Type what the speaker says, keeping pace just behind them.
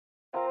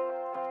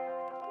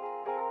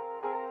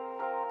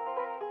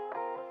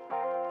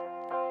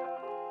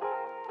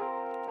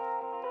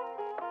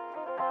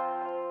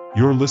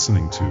You're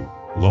listening to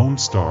Lone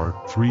Star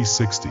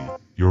 360,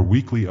 your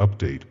weekly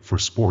update for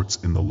sports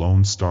in the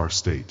Lone Star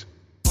State.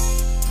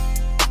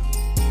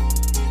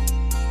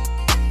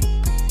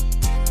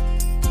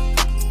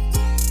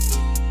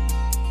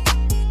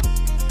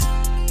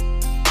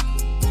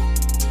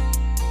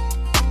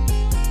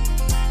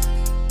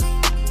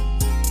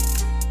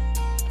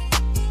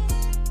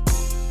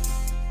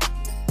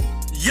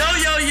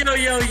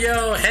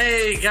 Yo,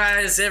 hey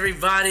guys,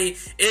 everybody,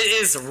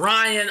 it is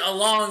Ryan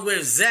along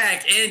with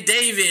Zach and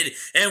David,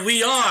 and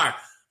we are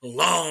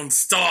Lone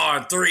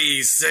Star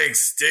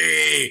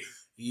 360.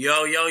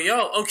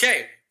 Yo.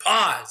 Okay,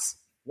 pause.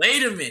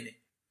 Wait a minute.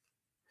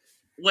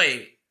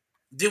 Wait,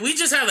 did we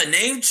just have a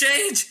name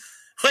change?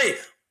 Wait,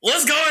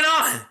 what's going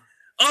on?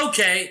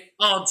 Okay,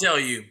 I'll tell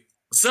you.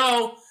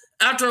 So,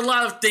 after a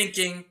lot of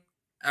thinking,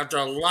 after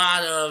a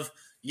lot of,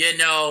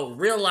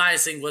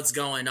 realizing what's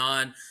going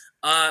on,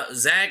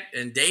 Zach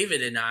and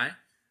David and I,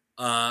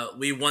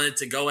 we wanted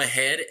to go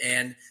ahead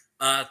and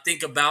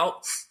think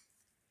about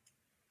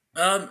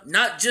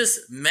not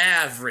just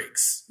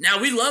Mavericks.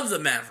 Now, we love the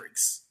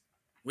Mavericks.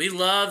 We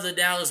love the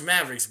Dallas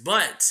Mavericks,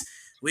 but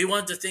we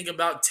want to think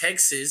about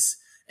Texas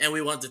and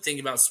we want to think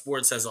about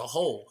sports as a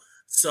whole.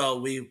 So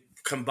we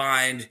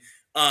combined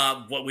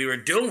what we were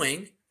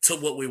doing to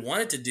what we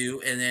wanted to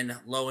do, and then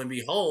lo and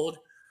behold,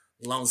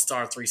 Lone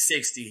Star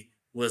 360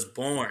 was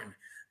born.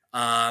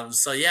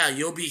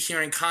 You'll be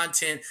hearing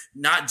content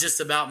not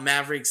just about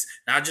Mavericks,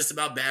 not just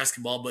about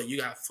basketball, but you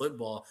got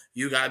football,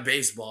 you got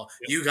baseball,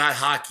 you got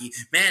hockey.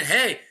 Man,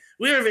 hey,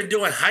 we're even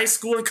doing high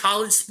school and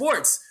college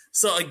sports.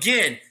 So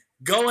again,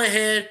 go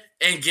ahead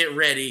and get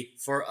ready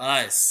for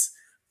us.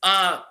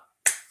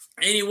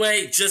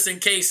 Anyway, just in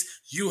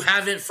case you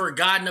haven't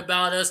forgotten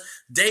about us,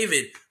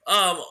 David,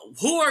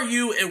 who are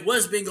you and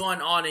what's been going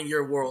on in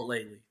your world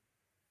lately?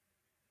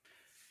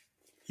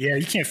 Yeah,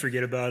 you can't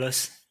forget about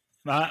us.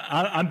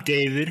 I'm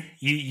David.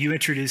 You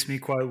introduced me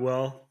quite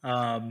well.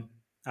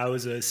 I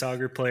was a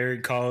soccer player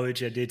in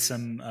college. I did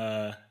some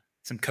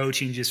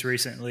coaching just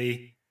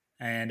recently,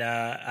 and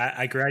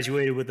I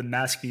graduated with a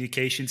mass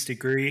communications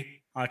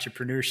degree,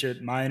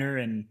 entrepreneurship minor,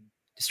 and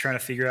just trying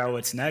to figure out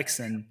what's next.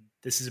 And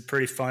this is a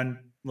pretty fun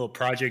little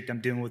project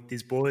I'm doing with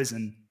these boys,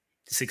 and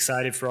just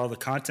excited for all the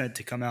content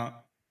to come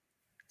out.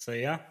 So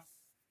yeah.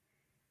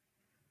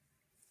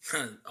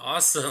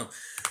 Awesome.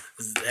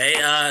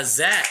 Hey,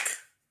 Zach.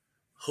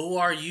 Who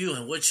are you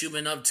and what you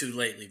been up to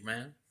lately,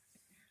 man?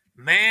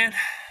 Man,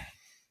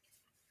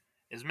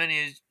 as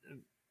many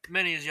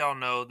as y'all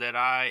know that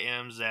I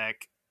am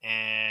Zach,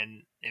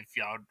 and if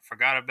y'all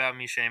forgot about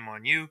me, shame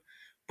on you.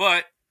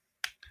 But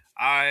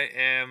I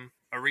am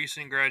a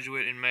recent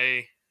graduate in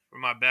May for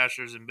my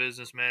bachelor's in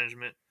business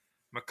management.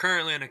 I'm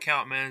currently an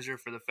account manager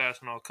for the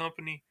Fastenal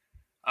company.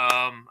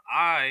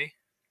 I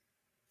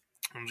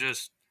am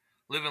just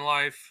living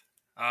life.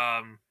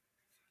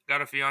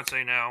 Got a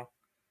fiance now.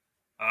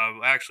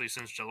 Actually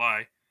since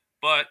July,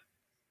 but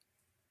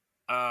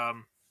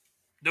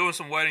doing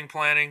some wedding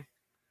planning,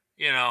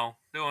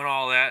 doing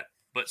all that,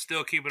 but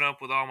still keeping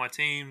up with all my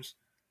teams,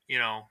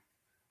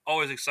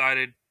 always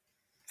excited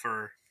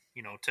for,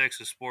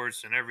 Texas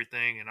sports and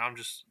everything, and I'm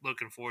just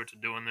looking forward to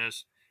doing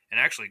this and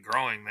actually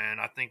growing, man.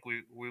 I think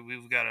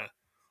we've got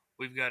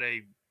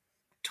a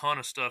ton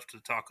of stuff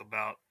to talk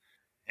about,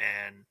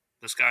 and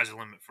the sky's the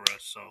limit for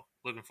us, so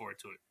looking forward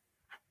to it.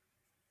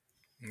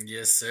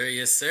 Yes,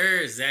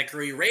 sir.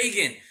 Zachary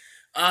Reagan.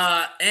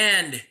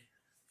 And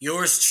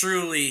yours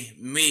truly,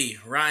 me,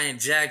 Ryan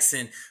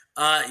Jackson.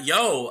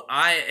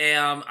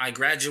 I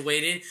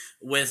graduated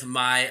with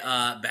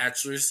my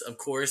bachelor's, of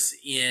course,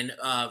 in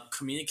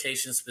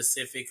communication,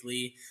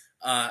 specifically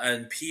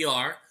in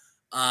PR.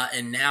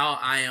 And now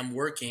I am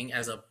working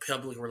as a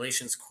public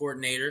relations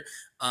coordinator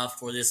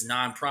for this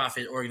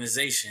nonprofit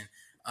organization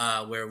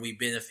where we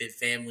benefit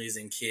families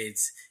and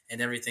kids and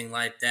everything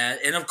like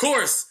that. And of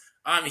course,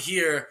 I'm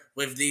here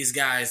with these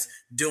guys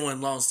doing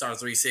Lone Star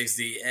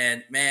 360,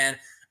 and man,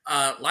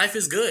 life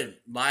is good.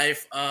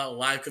 Life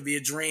could be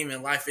a dream,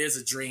 and life is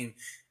a dream,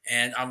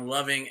 and I'm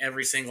loving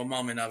every single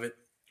moment of it.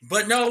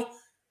 But no,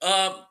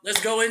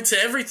 let's go into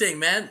everything,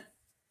 man.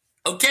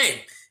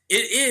 Okay,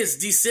 it is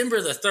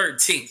December the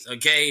 13th,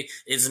 okay?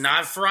 It's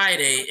not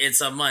Friday, it's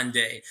a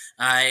Monday,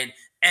 all right?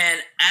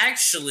 And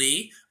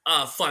actually,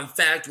 fun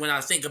fact, when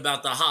I think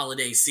about the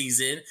holiday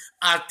season,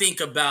 I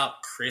think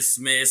about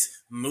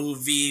Christmas,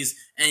 movies,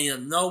 and you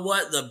know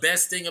what? The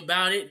best thing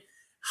about it?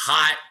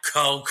 Hot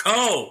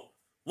cocoa.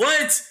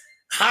 What?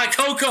 Hot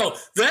cocoa.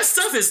 That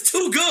stuff is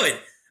too good.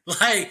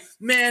 Like,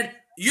 man,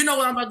 you know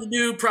what I'm about to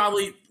do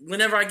probably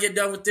whenever I get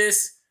done with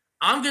this?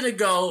 I'm going to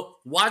go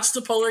watch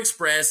the Polar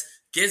Express,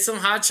 get some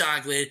hot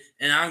chocolate,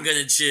 and I'm going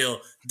to chill.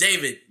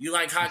 David, you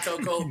like hot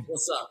cocoa?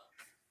 What's up?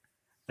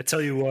 I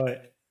tell you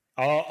what.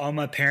 All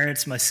my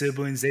parents, my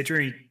siblings, they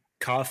drink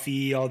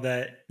coffee, all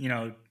that,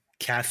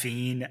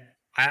 caffeine.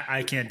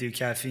 I can't do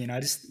caffeine.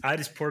 I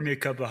just pour me a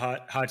cup of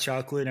hot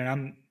chocolate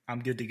and I'm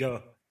good to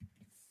go.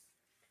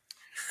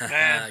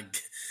 Man,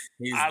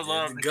 I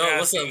love the go. Caffeine.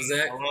 What's up,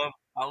 Zach?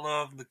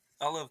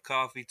 I love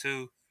coffee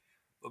too,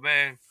 but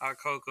man, hot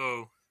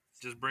cocoa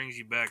just brings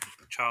you back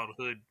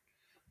childhood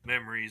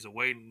memories of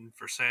waiting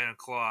for Santa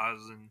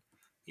Claus and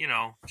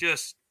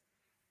just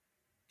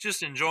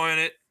enjoying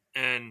it,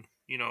 and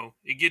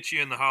it gets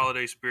you in the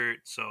holiday spirit.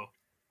 So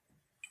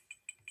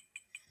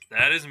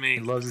that is He me.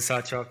 loves his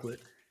hot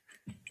chocolate.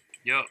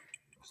 Yep.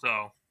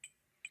 So,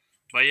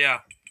 but yeah,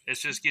 it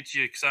just gets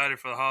you excited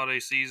for the holiday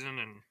season,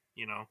 and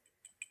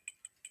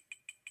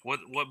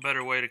what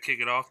better way to kick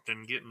it off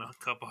than getting a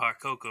cup of hot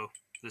cocoa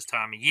this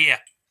time of year,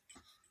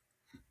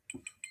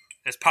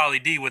 as Polly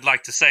D would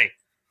like to say.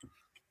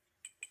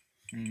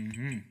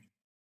 Mm-hmm.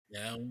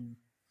 Yeah. All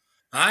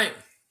right.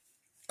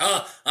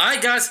 All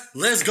right, guys,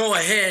 let's go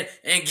ahead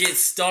and get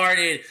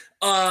started.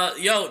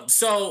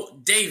 So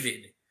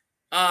David,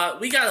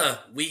 we got a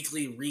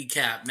weekly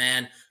recap,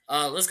 man.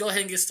 Let's go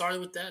ahead and get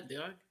started with that,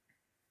 Derek.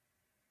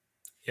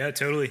 Yeah,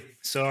 totally.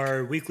 So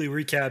our weekly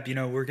recap,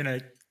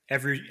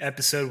 every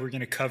episode we're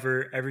gonna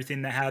cover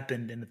everything that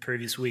happened in the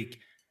previous week.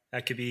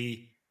 That could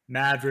be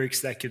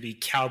Mavericks, that could be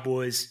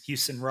Cowboys,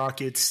 Houston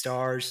Rockets,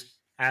 Stars,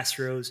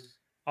 Astros,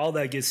 all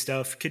that good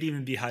stuff. Could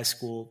even be high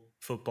school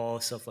football,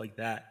 stuff like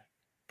that.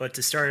 But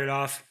to start it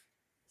off,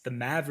 the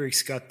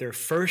Mavericks got their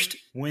first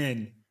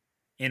win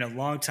in a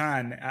long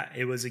time.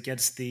 It was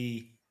against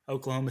the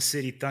Oklahoma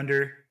City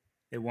Thunder.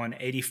 They won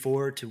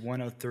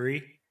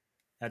 84-103.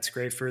 That's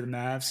great for the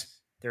Mavs.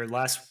 Their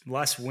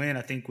last win,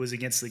 I think, was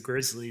against the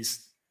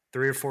Grizzlies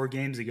 3 or 4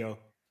 games ago.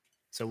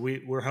 So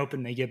we're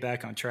hoping they get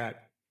back on track.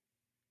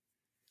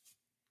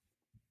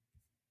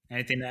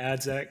 Anything to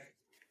add, Zach?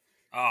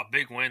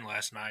 Big win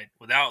last night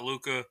without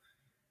Luka.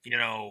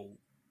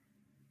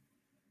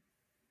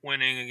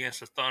 Winning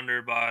against the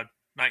Thunder by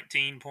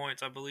 19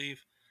 points, I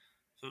believe.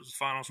 So it was the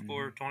final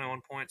score,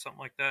 21 points, something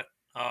like that.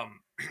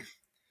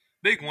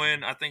 Big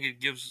win. I think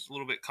it gives a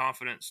little bit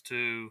confidence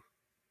to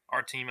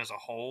our team as a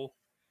whole,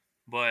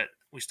 but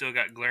we still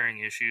got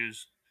glaring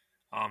issues.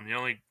 The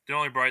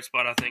only bright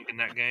spot I think in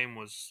that game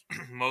was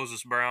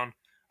Moses Brown.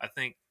 I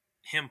think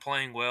him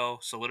playing well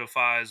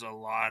solidifies a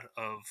lot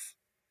of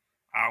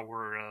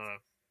our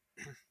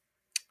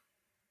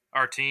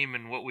our team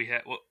and what we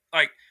had. Well,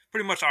 like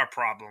pretty much our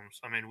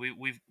problems. I mean,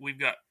 we've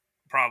got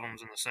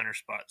problems in the center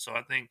spot. So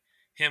I think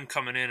him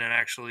coming in and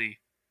actually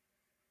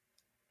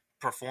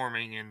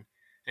performing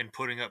and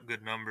putting up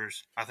good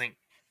numbers, I think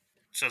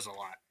says a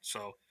lot.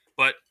 So,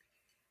 but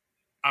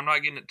I'm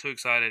not getting too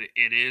excited.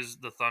 It is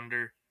the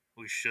Thunder.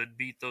 We should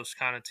beat those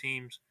kind of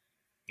teams,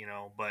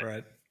 but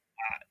Right.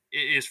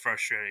 It is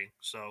frustrating.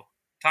 So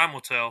time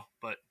will tell,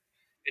 but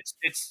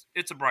it's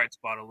a bright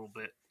spot a little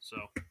bit. So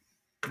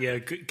Yeah,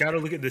 got to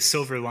look at the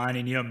silver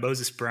lining.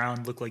 Moses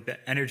Brown looked like the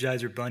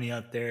Energizer Bunny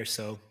out there,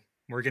 so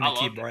we're going to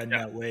keep riding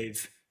that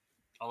wave.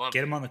 I love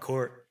Get him on the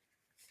court.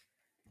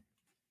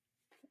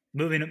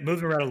 Moving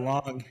right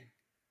along,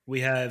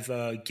 we have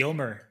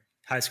Gilmer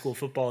High School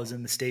football is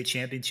in the state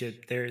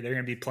championship. They're going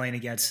to be playing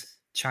against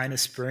China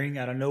Spring.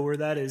 I don't know where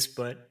that is,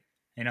 but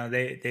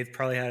they've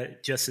probably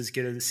had just as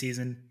good of a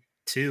season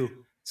too.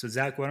 So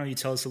Zach, why don't you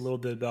tell us a little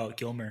bit about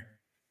Gilmer?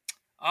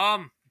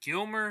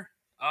 Gilmer,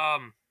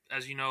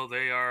 as you know,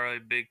 they are a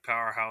big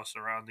powerhouse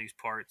around these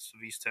parts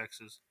of East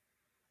Texas.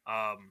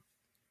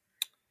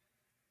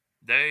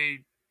 They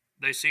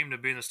seem to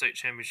be in the state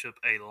championship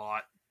a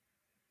lot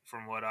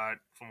from what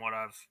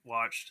I've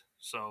watched.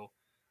 So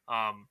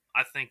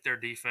I think their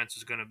defense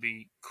is going to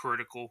be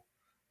critical.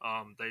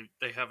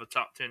 They have a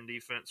top 10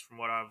 defense from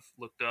what I've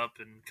looked up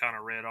and kind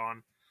of read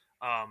on.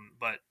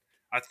 But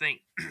I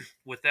think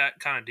with that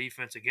kind of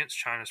defense against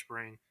China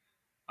Spring,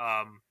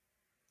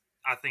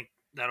 I think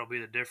that'll be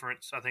the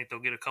difference. I think they'll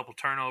get a couple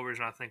turnovers,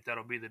 and I think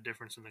that'll be the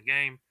difference in the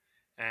game.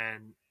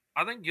 And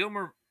I think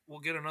Gilmer will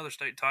get another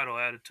state title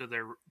added to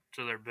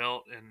their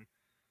belt,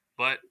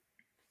 but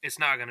it's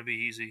not going to be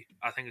easy.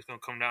 I think it's going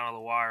to come down to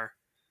the wire,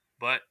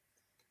 but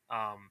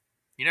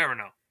you never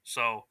know.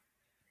 So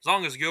as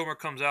long as Gilmer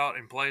comes out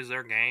and plays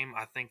their game,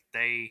 I think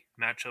they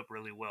match up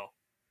really well.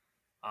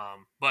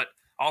 But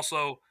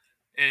also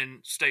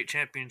in state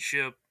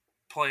championship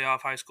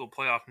high school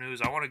playoff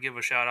news, I want to give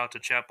a shout out to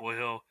Chapel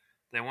Hill.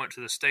 They went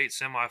to the state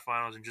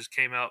semifinals and just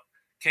came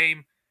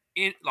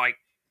in like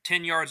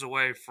 10 yards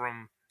away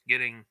from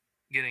getting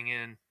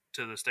in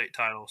to the state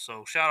title.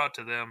 So shout out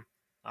to them.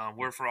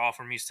 We're all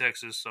from East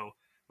Texas, so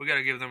we got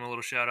to give them a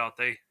little shout out.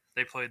 They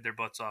played their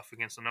butts off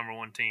against the number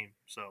 1 team.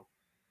 So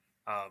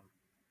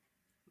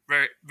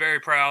very, very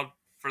proud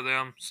for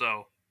them.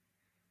 So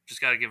just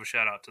got to give a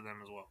shout out to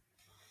them as well.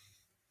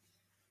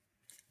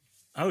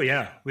 Oh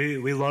yeah,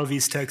 we love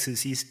East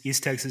Texas.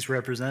 East Texas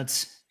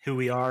represents who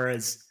we are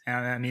as.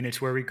 I mean, it's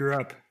where we grew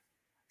up.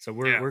 So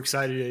we're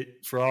excited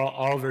for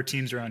all of our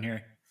teams around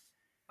here.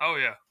 Oh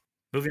yeah.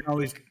 Moving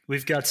on,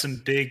 we've got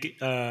some big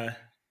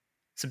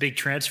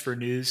transfer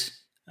news.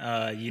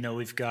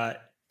 We've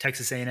got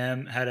Texas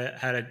A&M had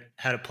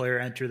a player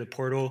enter the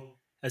portal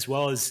as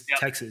well as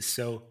Texas.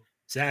 So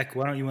Zach,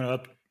 why don't you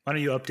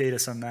update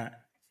us on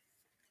that?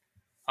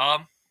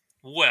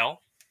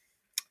 Well,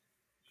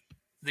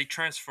 the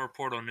transfer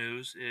portal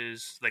news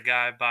is the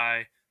guy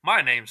by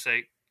my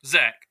namesake,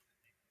 Zach,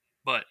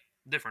 but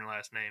different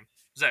last name,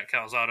 Zach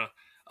Calzada.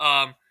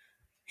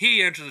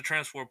 he entered the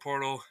transfer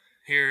portal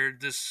here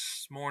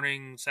this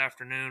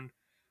afternoon.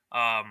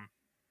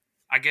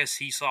 I guess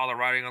he saw the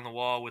writing on the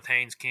wall with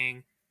Haynes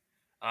King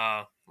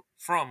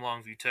from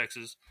Longview,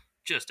 Texas.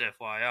 Just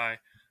FYI.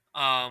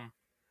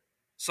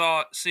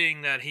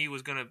 Seeing that he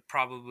was going to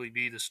probably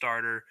be the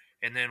starter,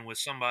 and then with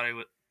somebody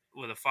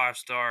with a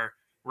 5-star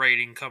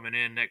rating coming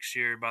in next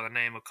year by the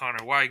name of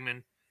Connor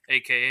Weigman,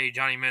 a.k.a.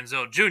 Johnny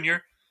Manziel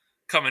Jr.,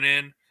 coming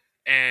in,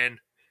 and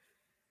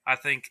I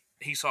think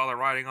he saw the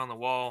writing on the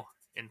wall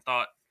and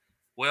thought,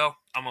 well,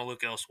 I'm going to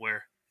look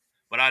elsewhere.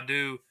 But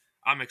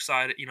I'm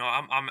excited.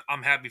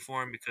 I'm happy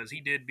for him because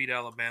he did beat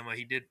Alabama.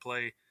 He did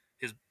play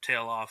his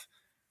tail off.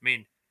 I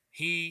mean,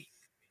 he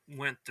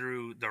went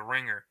through the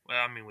ringer. Well,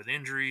 I mean, with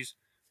injuries,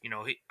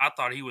 I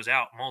thought he was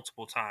out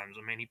multiple times.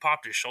 I mean, he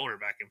popped his shoulder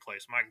back in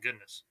place. My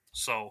goodness.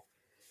 So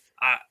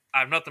I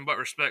have nothing but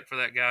respect for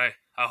that guy.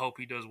 I hope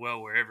he does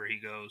well wherever he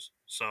goes.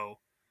 So,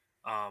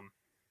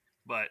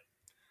 but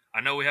I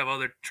know we have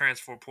other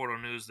transfer portal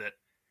news that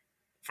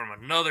from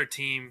another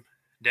team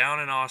down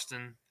in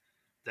Austin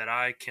that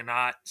I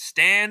cannot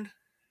stand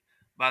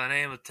by the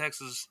name of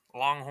Texas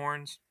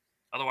Longhorns,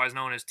 otherwise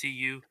known as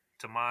TU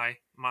to my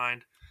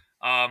mind.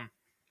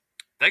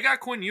 They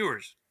got Quinn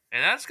Ewers,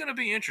 and that's going to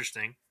be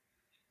interesting.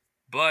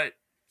 But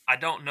I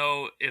don't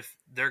know if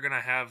they're going to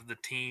have the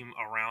team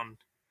around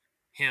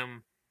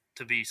him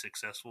to be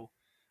successful.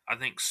 I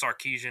think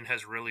Sarkisian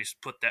has really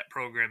put that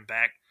program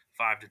back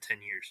 5 to 10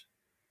 years,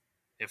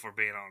 if we're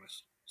being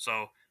honest.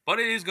 So, but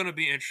it is going to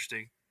be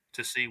interesting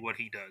to see what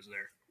he does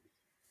there.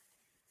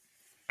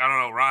 I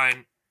don't know,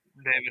 Ryan,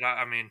 David.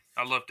 I mean,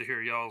 I'd love to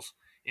hear y'all's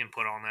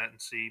input on that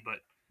and see, but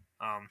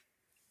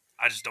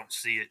I just don't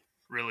see it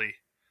really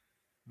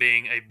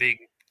being a big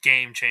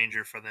game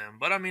changer for them.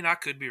 But I mean, I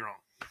could be wrong.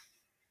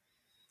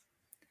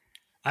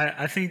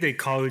 I think that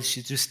college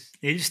it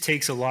just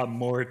takes a lot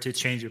more to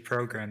change a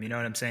program. You know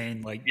what I'm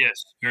saying? Like,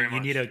 yes, very you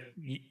much.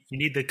 you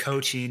need the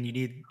coaching. You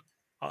need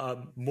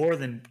more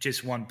than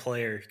just one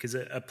player because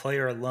a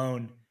player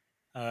alone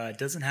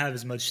doesn't have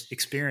as much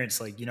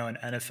experience like an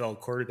NFL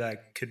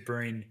quarterback could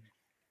bring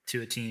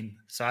to a team.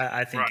 So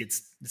I think right.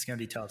 it's going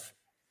to be tough.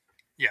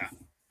 Yeah,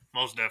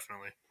 most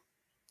definitely.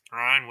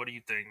 Ryan, what do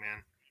you think,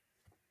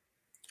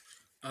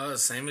 man?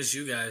 Same as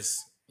you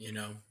guys.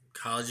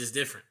 College is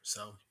different.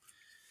 So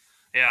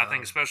yeah, I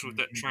think especially with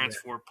that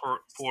transfer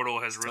portal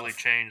has really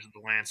changed the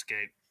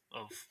landscape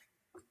of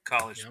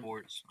college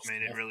sports. I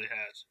mean, it really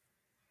has.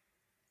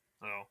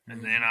 So,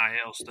 and the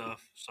NIL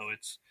stuff. So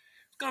it's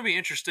going to be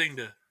interesting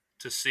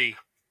to see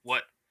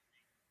what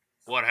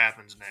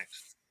happens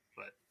next.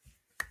 But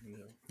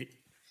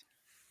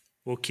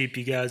we'll keep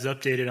you guys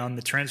updated on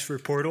the transfer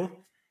portal.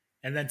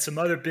 And then some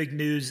other big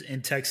news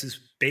in Texas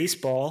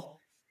baseball.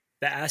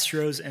 The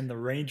Astros and the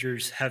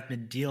Rangers have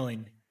been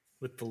dealing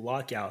with the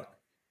lockout.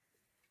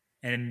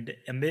 And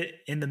in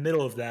the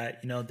middle of that,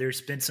 there's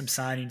been some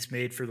signings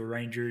made for the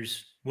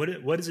Rangers.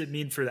 What does it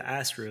mean for the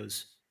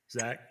Astros,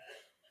 Zach?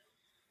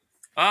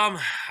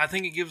 I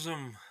think it gives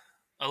them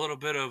a little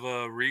bit of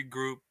a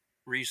regroup,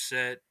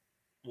 reset.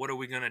 What are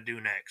we going to do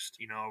next?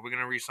 Are we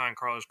going to re-sign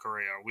Carlos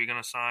Correa? Are we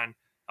going to sign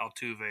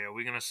Altuve? Are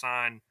we going to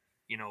sign,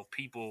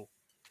 people,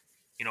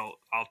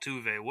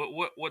 Altuve?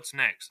 What's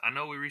next? I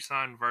know we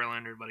re-signed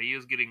Verlander, but he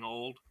is getting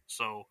old,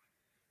 so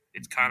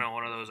it's kind of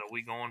one of those, are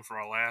we going for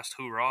our last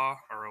hoorah,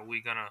 or are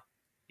we going to,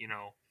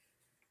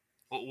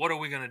 what are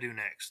we going to do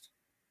next?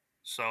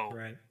 So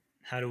right.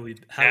 How do we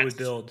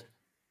build?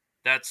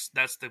 That's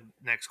the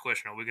next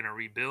question. Are we going to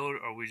rebuild,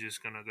 or are we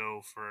just going to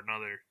go for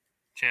another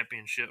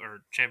championship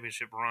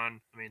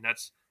run? I mean,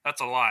 that's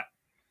a lot.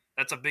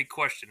 That's a big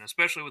question,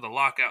 especially with the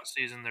lockout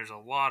season. There's a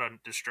lot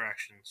of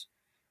distractions,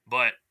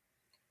 but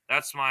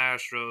that's my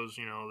Astros.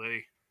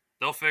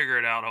 They'll figure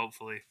it out,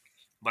 hopefully.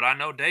 But I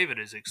know David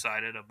is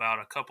excited about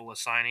a couple of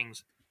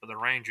signings for the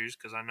Rangers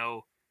because I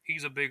know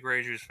he's a big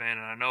Rangers fan,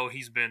 and I know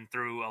he's been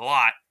through a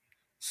lot.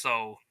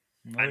 So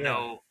I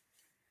know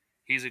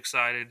he's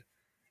excited.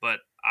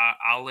 But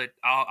I'll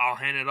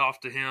hand it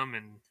off to him,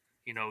 and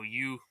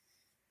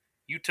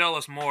you tell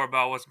us more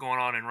about what's going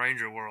on in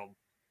Ranger world.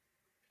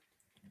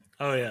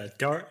 Oh yeah,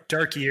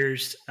 dark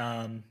years.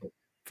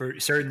 For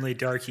certainly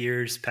dark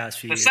years, past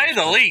few years. To say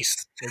the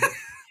least.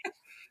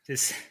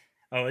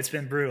 It's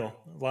been brutal.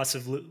 Lots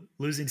of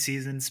losing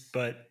seasons,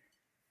 but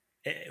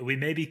we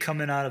may be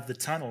coming out of the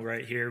tunnel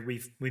right here.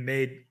 We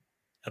made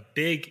a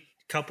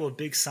couple of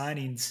big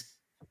signings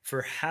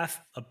for $500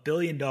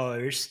 million.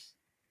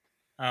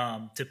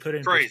 To put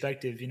in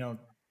perspective,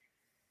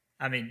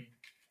 I mean,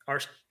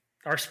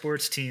 our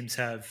sports teams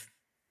have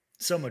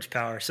so much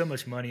power, so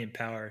much money and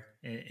power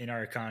in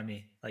our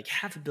economy. Like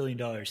 $500 million.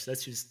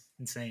 That's just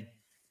insane.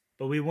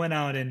 But we went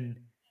out and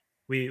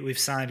we've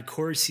signed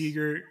Corey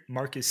Seager,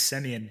 Marcus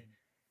Semien,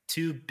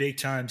 2 big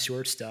time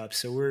shortstops.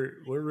 So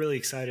we're really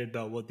excited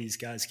about what these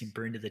guys can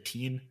bring to the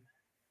team.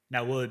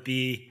 Now, will it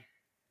be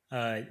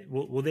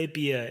will they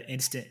be an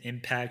instant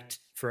impact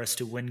for us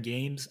to win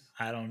games?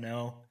 I don't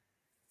know,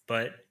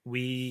 but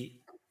we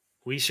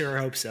sure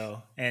hope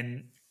so.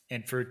 And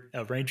for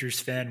a Rangers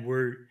fan,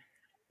 we're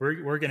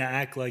we're gonna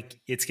act like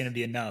it's gonna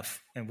be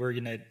enough, and we're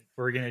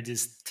gonna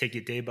just take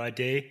it day by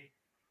day,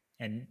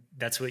 and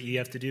that's what you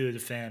have to do as a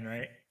fan,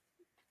 right?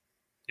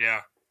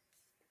 Yeah.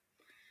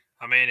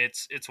 I mean,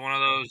 it's one of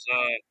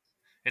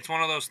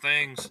those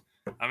things.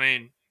 I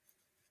mean,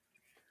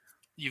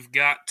 you've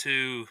got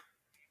to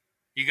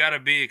you got to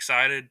be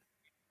excited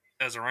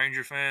as a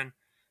Ranger fan,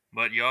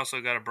 but you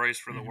also got to brace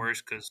for the Mm-hmm.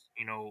 worst because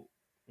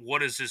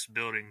what is this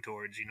building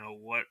towards?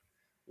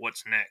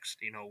 What's next?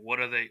 What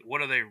are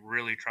they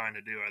really trying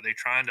to do? Are they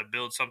trying to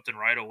build something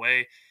right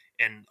away?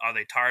 And are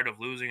they tired of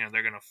losing? And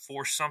they're going to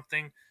force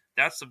something?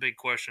 That's the big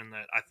question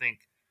that I think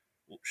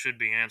should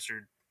be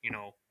answered.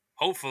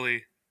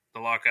 Hopefully the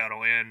lockout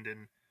will end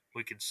and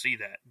we can see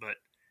that. But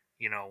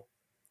you know,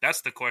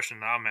 that's the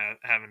question that I'm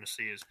having to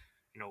see is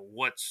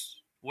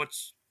what's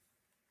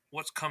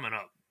coming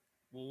up.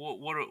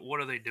 What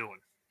are they doing?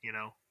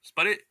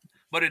 But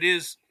it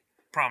is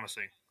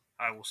promising.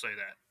 I will say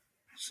that.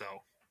 So,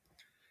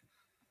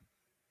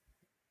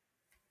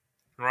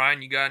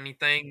 Ryan, you got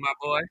anything, my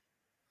boy?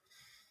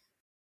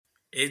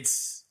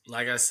 It's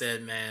like I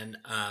said, man.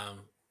 I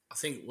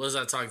think was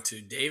I talking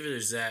to David or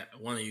is that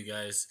one of you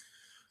guys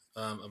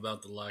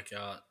about the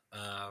lockout?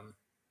 I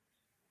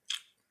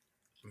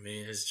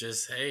mean, it's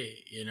just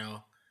hey,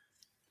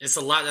 it's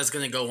a lot that's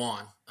gonna go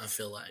on. I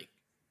feel like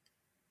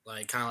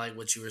kind of like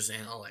what you were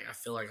saying. Oh, like I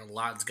feel like a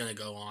lot's gonna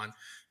go on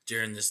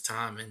during this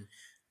time, and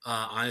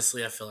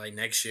honestly, I feel like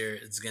next year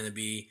it's gonna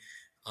be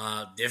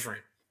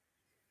different.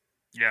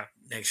 Yeah,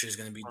 Next year is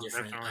gonna be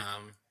different,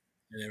 definitely.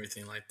 and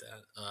everything like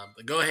that.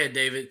 But go ahead,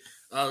 David.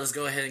 Let's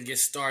go ahead and get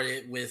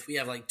started with. We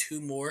have like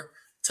two more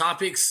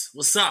topics.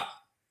 What's up?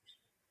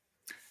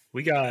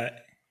 We got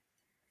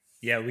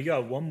we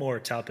got one more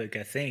topic.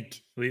 I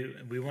think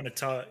we want to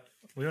talk.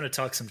 We want to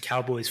talk some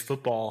Cowboys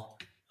football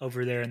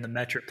over there in the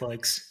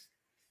Metroplex.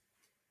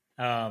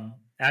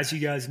 As you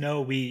guys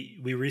know,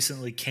 we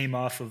recently came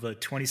off of a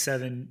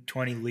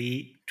 27-20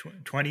 lead,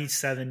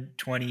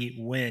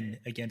 27-20 win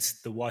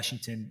against the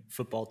Washington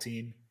football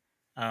team.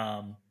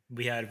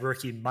 We had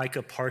rookie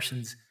Micah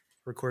Parsons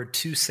record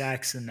 2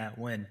 sacks in that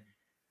win,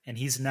 and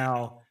he's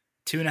now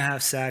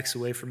 2.5 sacks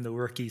away from the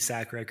rookie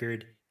sack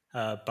record.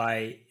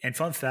 And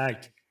fun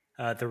fact,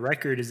 the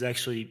record is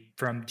actually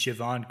from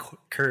Javon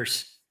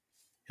Curse,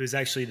 who's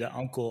actually the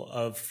uncle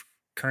of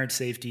current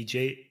safety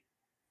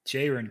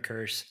Jaron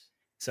Curse.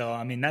 So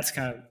I mean that's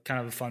kind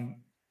of a fun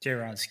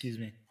Jaron, excuse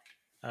me,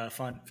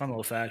 fun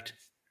little fact.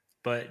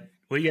 But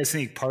what do you guys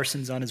think?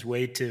 Parsons on his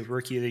way to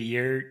Rookie of the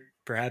Year,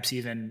 perhaps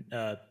even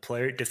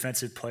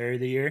Defensive Player of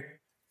the Year.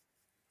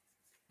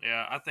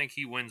 Yeah, I think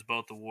he wins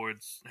both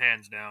awards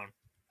hands down.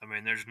 I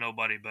mean, there's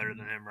nobody better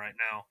than him right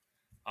now.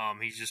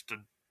 He's just a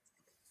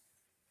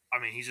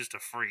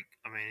freak.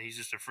 I mean, he's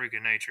just a freak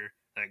of nature,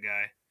 that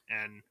guy.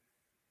 And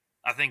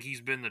I think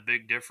he's been the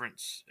big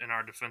difference in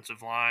our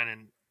defensive line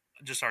and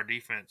just our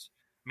defense.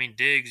 I mean,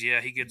 Diggs,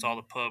 yeah, he gets all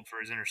the pub for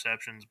his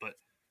interceptions, but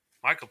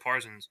Michael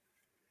Parsons,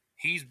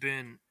 he's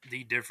been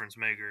the difference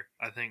maker,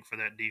 I think, for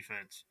that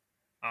defense.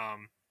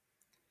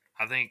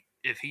 I think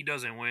if he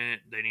doesn't win it,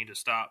 they need to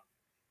stop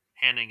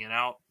handing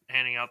out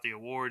the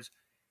awards.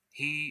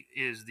 He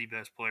is the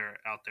best player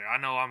out there. I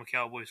know I'm a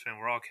Cowboys fan.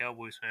 We're all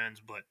Cowboys fans,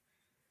 but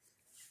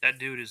that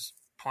dude is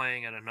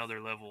playing at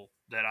another level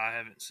that I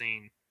haven't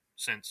seen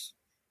since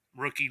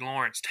rookie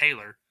Lawrence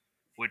Taylor,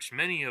 which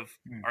many of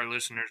our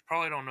listeners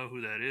probably don't know who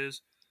that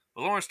is.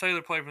 But Lawrence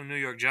Taylor played for the New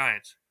York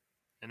Giants,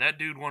 and that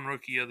dude won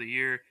Rookie of the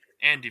Year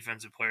and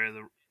Defensive Player of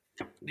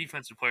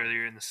the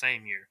Year in the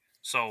same year.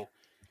 So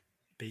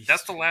Beast.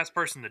 that's the last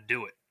person to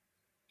do it.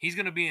 He's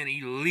going to be an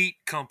elite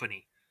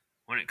company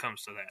when it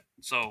comes to that.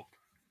 So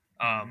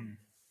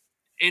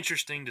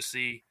interesting to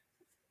see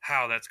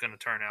how that's going to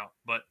turn out.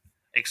 But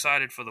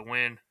excited for the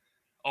win.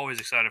 Always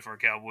excited for a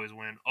Cowboys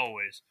win.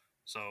 Always.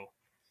 So,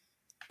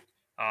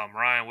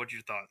 Ryan, what's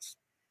your thoughts?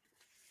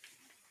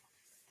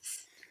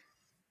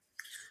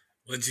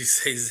 What'd you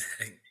say,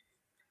 Zach?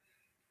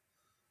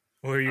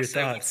 What are your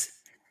thoughts?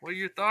 What are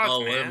your thoughts,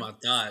 man? What are my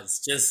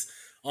thoughts? Just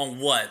on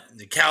what?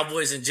 The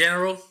Cowboys in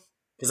general?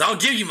 Because I'll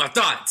give you my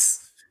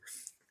thoughts.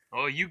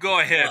 Oh, you go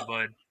ahead,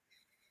 bud.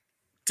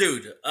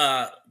 Dude,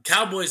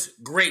 Cowboys,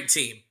 great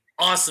team.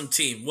 Awesome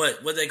team.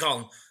 What they call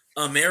them?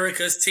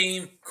 America's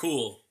team?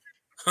 Cool.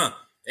 Huh.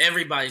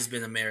 Everybody's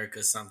been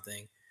America's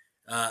something.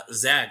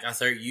 Zach, I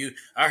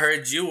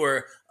heard you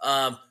were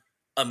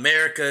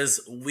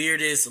America's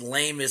weirdest,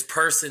 lamest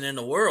person in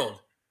the world.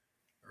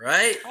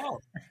 Right? Oh,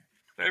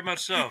 very much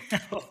so.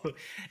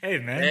 Hey,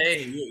 man.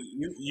 Hey,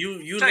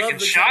 you taking love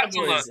the shots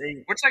Cowboys.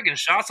 We're taking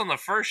shots on the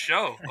first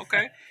show.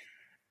 Okay.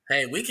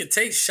 Hey, we can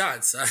take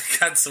shots. I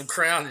got some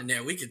Crown in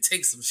there. We can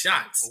take some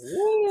shots.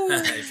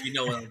 If you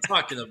know what I'm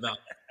talking about.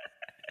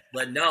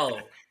 But no,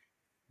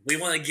 we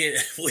want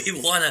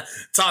to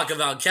talk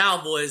about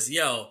Cowboys.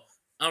 Yo,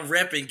 I'm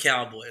repping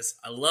Cowboys.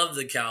 I love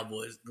the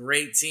Cowboys.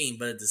 Great team.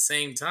 But at the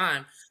same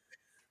time,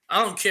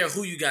 I don't care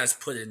who you guys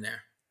put in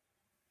there.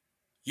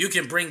 You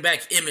can bring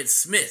back Emmitt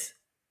Smith.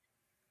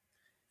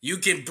 You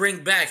can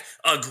bring back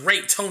a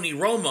great Tony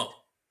Romo.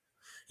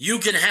 You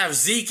can have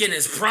Zeke in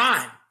his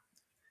prime.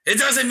 It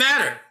doesn't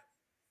matter.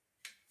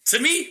 To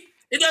me,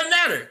 it doesn't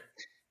matter.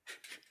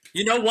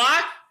 You know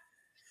why?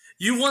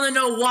 You want to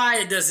know why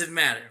it doesn't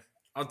matter?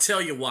 I'll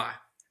tell you why.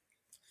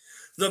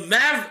 The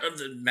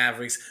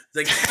Mavericks,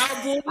 the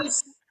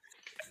Cowboys.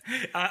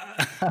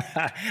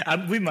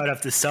 We might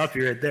have to stop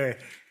you right there.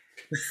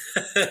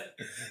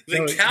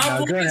 The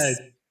Cowboys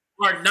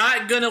are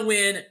not going to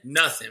win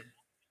nothing.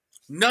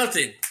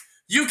 Nothing.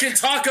 You can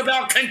talk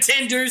about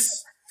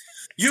contenders.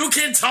 You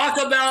can talk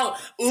about,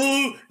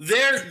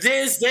 they're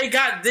this, they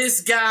got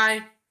this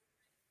guy.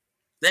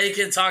 You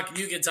can talk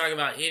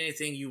about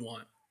anything you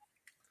want.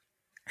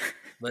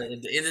 But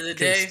at the end of the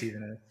day,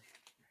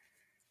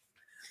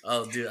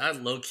 oh, dude, I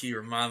low-key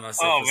remind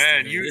myself. Oh,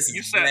 man, you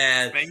said,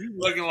 bad. Man, you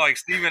looking like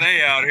Stephen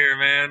A. out here,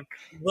 man.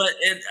 But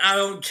I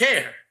don't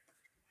care.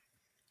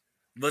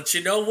 But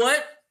you know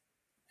what?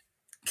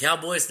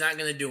 Cowboys not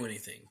going to do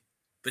anything.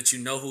 But you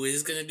know who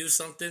is going to do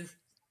something?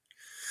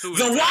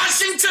 The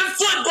Washington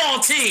football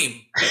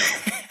team.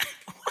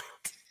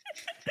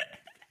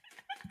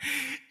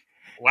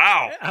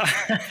 Wow.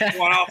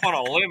 Going off on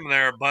a limb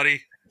there,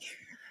 buddy.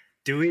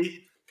 Do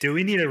we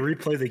need to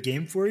replay the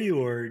game for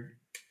you, or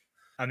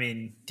I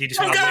mean, do you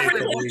just want to wait a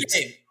couple weeks?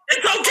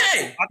 It's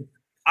okay.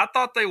 I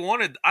thought they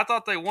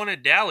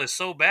wanted Dallas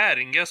so bad,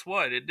 and guess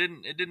what? It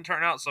didn't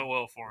turn out so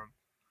well for him.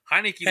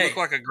 Heineke looked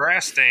like a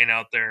grass stain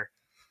out there.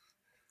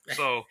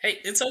 So hey,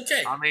 it's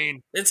okay. I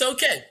mean, it's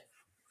okay.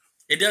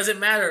 It doesn't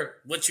matter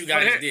what you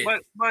guys did.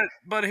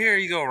 But here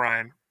you go,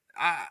 Ryan.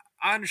 I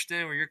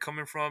understand where you're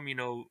coming from. You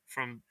know,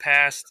 from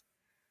past,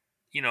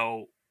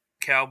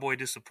 Cowboy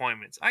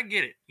disappointments. I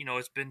get it.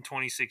 It's been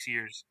 26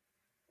 years.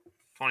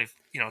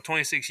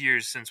 26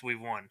 years since we've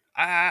won.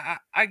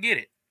 I get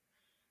it.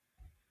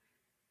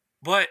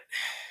 But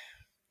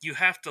you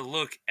have to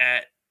look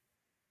at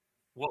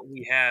what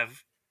we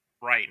have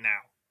right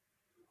now.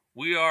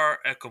 We are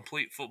a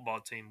complete football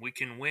team. We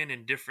can win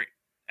in different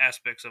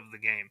aspects of the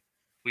game.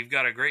 We've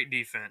got a great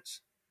defense.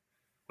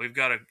 We've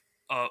got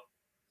a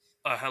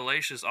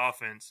hellacious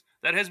offense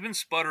that has been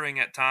sputtering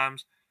at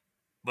times,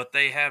 but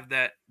they have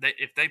that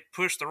if they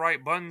push the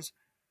right buttons,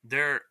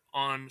 they're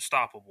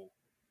unstoppable.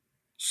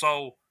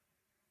 So,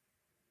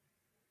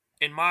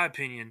 in my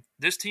opinion,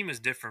 this team is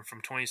different from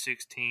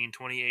 2016,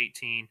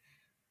 2018,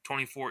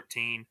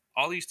 2014,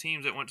 all these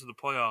teams that went to the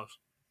playoffs,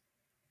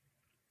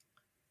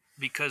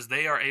 because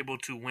they are able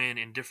to win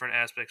in different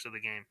aspects of the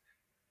game.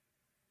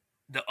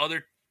 The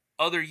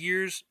other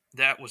years,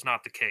 that was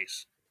not the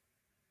case.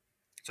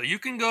 So you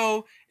can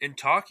go and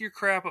talk your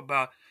crap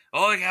about,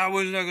 the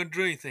Cowboys are not going to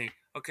do anything.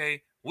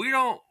 Okay,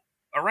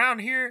 around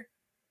here,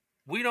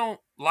 we don't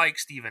like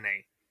Stephen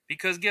A.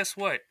 Because guess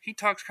what? He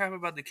talks crap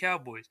about the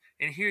Cowboys.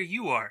 And here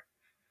you are,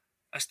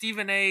 a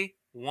Stephen A.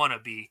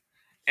 wannabe,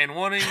 and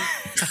wanting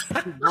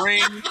to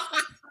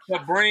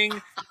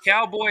bring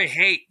Cowboy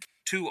hate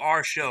to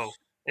our show.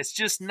 It's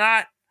just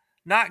not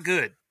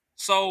good.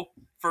 So,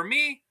 for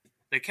me,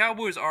 the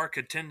Cowboys are a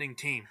contending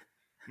team.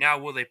 Now,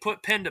 will they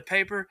put pen to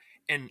paper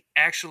and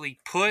actually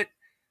put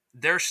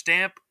their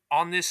stamp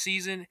on this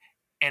season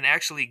and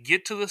actually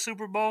get to the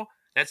Super Bowl?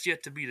 That's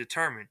yet to be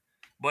determined.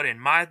 But in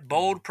my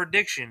bold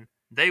prediction,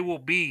 they will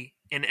be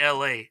in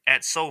LA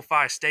at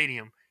SoFi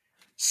Stadium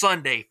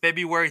Sunday,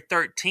 February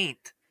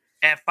 13th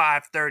at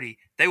 5:30.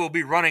 They will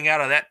be running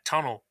out of that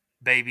tunnel,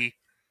 baby.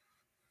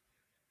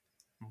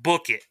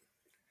 Book it.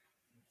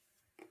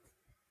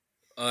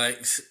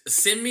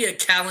 Send me a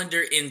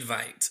calendar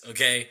invite,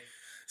 okay?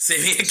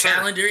 Send me a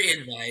calendar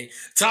invite.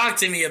 Talk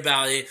to me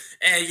about it.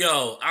 And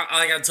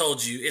like I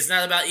told you, it's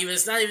not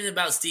even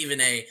about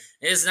Stephen A.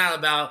 It's not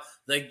about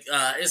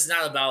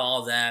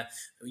all that.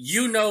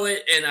 You know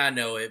it, and I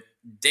know it.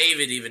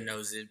 David even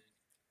knows it.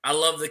 I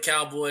love the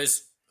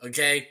Cowboys.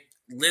 Okay,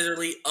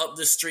 literally up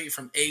the street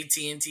from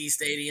AT&T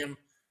Stadium.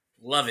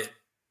 Love it.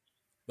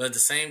 But at the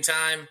same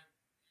time,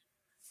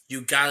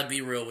 you gotta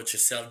be real with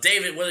yourself.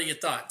 David, what are your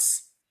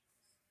thoughts?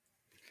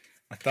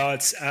 My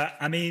thoughts,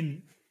 I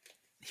mean,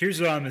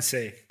 here's what I'm going to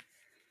say.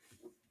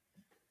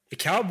 The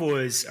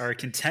Cowboys are a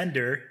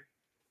contender.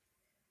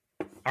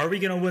 Are we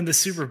going to win the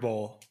Super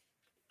Bowl?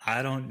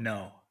 I don't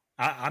know.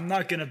 I'm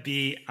not going to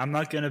be,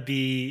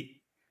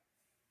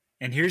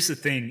 and here's the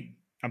thing.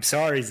 I'm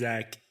sorry,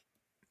 Zach.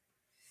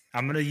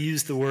 I'm going to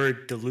use the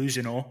word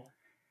delusional.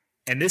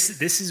 And this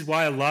is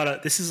why a lot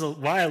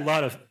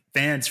of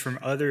fans from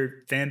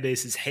other fan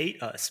bases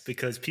hate us,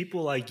 because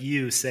people like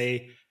you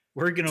say,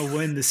 we're going to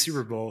win the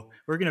Super Bowl.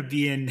 We're going to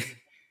be in,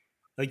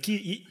 like,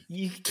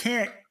 you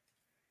can't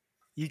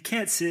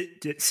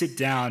sit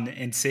down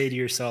and say to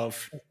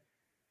yourself,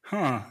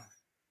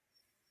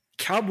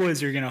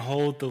 Cowboys are going to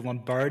hold the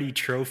Lombardi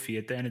trophy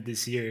at the end of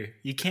this year.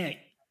 You can't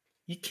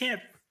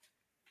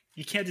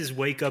just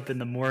wake up in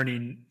the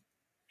morning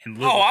and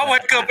live. I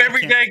wake up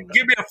every day,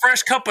 give me a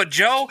fresh cup of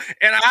Joe,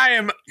 and I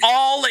am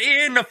all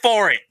in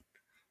for it.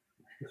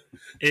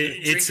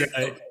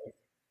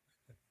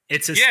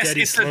 It's a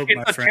steady slope,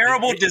 my friend. It's a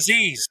terrible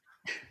disease.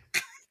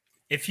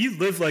 If you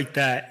live like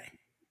that,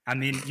 I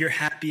mean, you're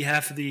happy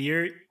half of the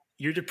year,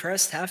 you're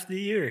depressed half of the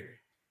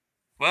year.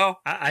 Well,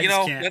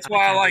 that's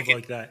why I like it.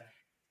 Like that.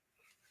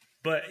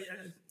 But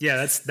yeah,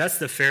 that's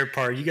the fair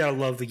part. You gotta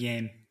love the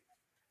game.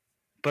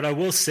 But I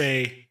will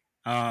say,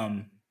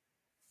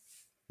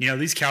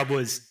 these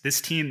Cowboys,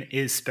 this team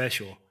is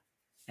special,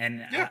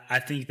 and Yeah. I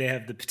think they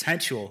have the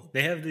potential.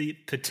 They have the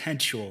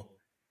potential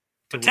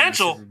to win the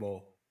Potential? Super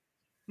Bowl.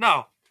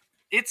 No,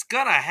 it's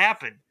gonna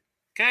happen.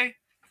 Okay.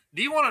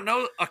 Do you want to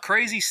know a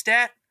crazy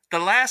stat? The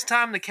last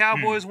time the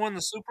Cowboys won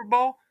the Super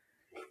Bowl,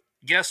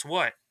 guess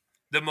what?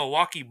 The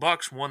Milwaukee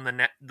Bucks won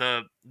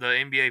the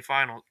NBA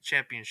Final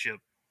championship.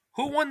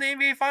 Who won the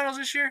NBA Finals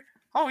this year?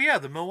 Oh yeah,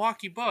 the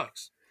Milwaukee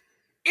Bucks.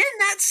 In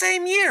that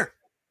same year,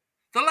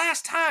 the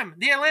last time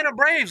the Atlanta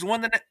Braves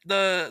won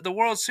the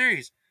World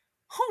Series,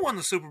 who won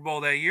the Super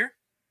Bowl that year?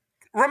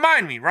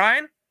 Remind me,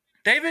 Ryan,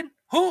 David.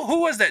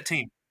 Who was that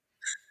team?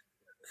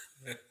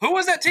 Who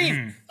was that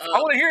team? I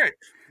want to hear it.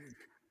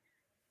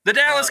 The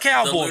Dallas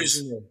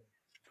Cowboys.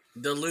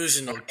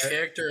 Delusional,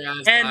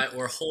 characterized And by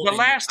or holding the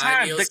last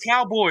time ideals. the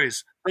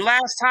Cowboys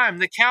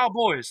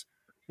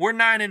were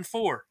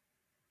 9-4.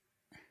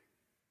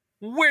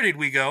 Where did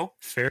we go?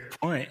 Fair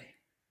point.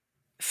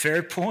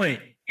 Fair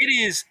point. It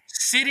is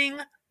sitting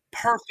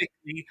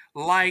perfectly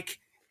like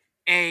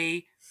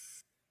a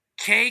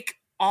cake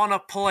on a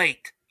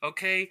plate.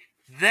 Okay?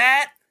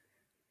 That,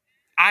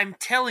 I'm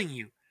telling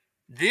you,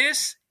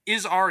 this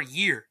is our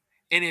year.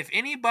 And if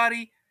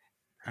anybody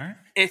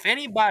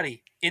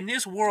in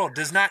this world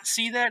does not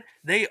see that,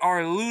 they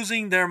are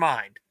losing their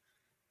mind.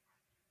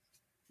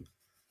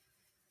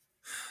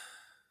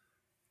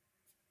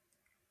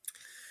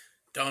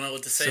 Don't know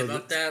what to say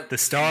about that. The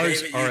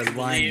stars David, are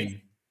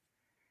aligning.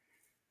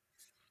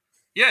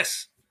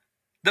 Yes.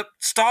 The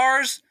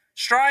stars,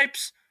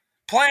 stripes,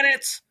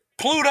 planets,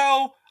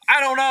 Pluto, I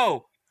don't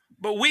know.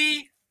 But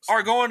we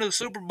are going to the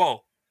Super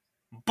Bowl.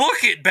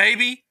 Book it,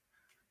 baby.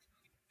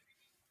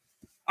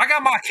 I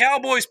got my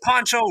Cowboys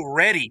poncho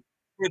ready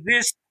for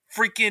this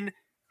freaking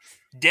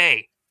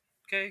day.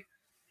 Okay?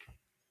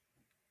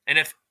 And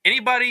if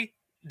anybody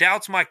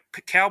doubts my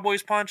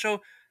Cowboys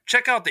poncho,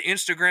 check out the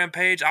Instagram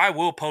page. I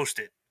will post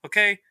it.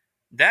 Okay?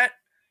 That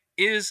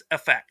is a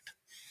fact.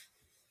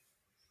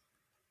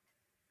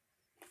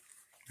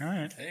 All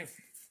right. Hey,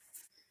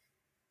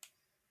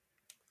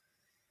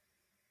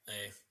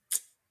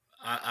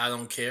 I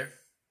don't care.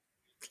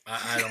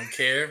 I don't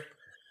care.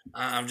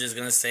 I'm just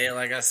gonna say it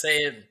like I say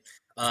it.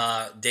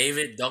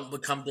 David, don't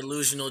become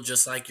delusional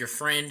just like your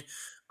friend.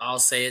 I'll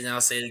say it and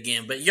I'll say it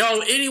again. But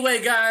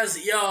anyway, guys,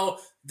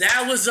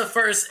 that was the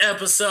first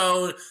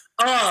episode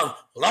of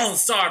Lone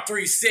Star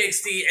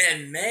 360.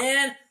 And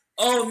man,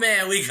 oh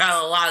man, we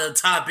got a lot of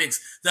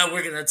topics that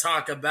we're gonna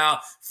talk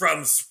about,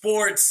 from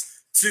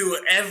sports to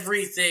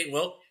everything.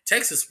 Well,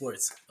 Texas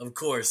sports, of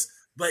course.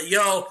 But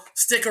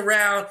stick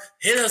around,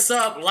 hit us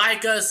up,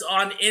 like us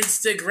on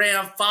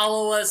Instagram,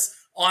 follow us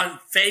on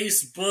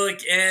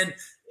Facebook, and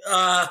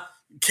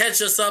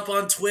catch us up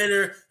on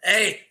Twitter.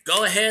 Hey,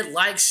 go ahead,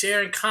 like,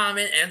 share, and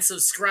comment, and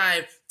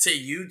subscribe to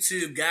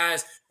YouTube,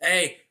 guys.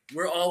 Hey,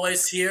 we're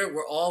always here,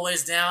 we're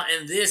always down,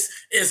 and this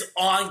is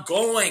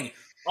ongoing.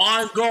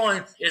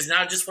 Ongoing. It's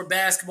not just for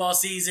basketball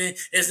season.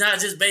 It's not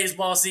just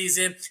baseball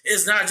season.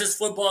 It's not just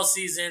football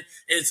season.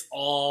 It's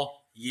all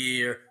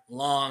year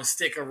long.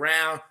 Stick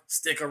around,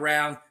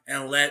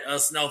 and let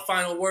us know.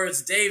 Final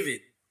words,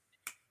 David.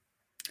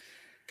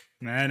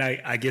 Man,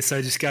 I guess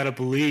I just gotta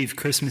believe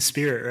Christmas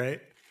spirit,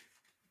 right?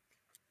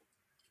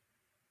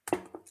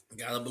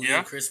 Gotta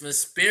believe Christmas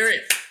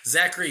spirit.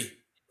 Zachary,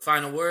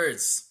 final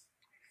words.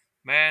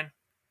 Man,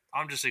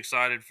 I'm just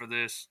excited for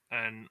this,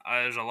 and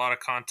there's a lot of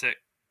content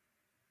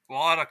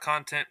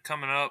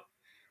coming up,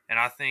 and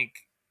I think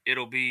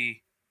it'll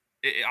be.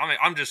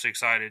 I'm just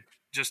excited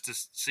just to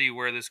see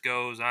where this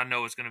goes. I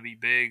know it's going to be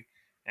big,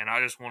 and I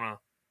just want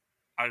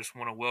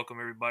to welcome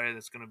everybody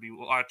that's going to be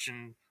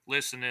watching,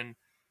 listening,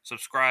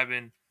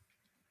 subscribing,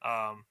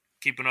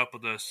 keeping up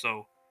with us.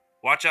 So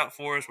watch out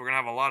for us. We're going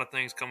to have a lot of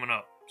things coming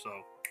up. So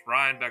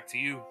Ryan, back to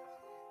you.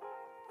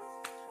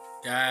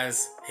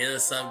 Guys, hit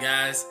us up,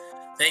 guys.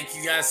 Thank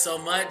you guys so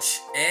much,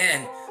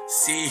 and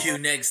see you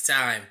next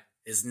time.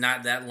 It's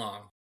not that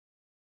long.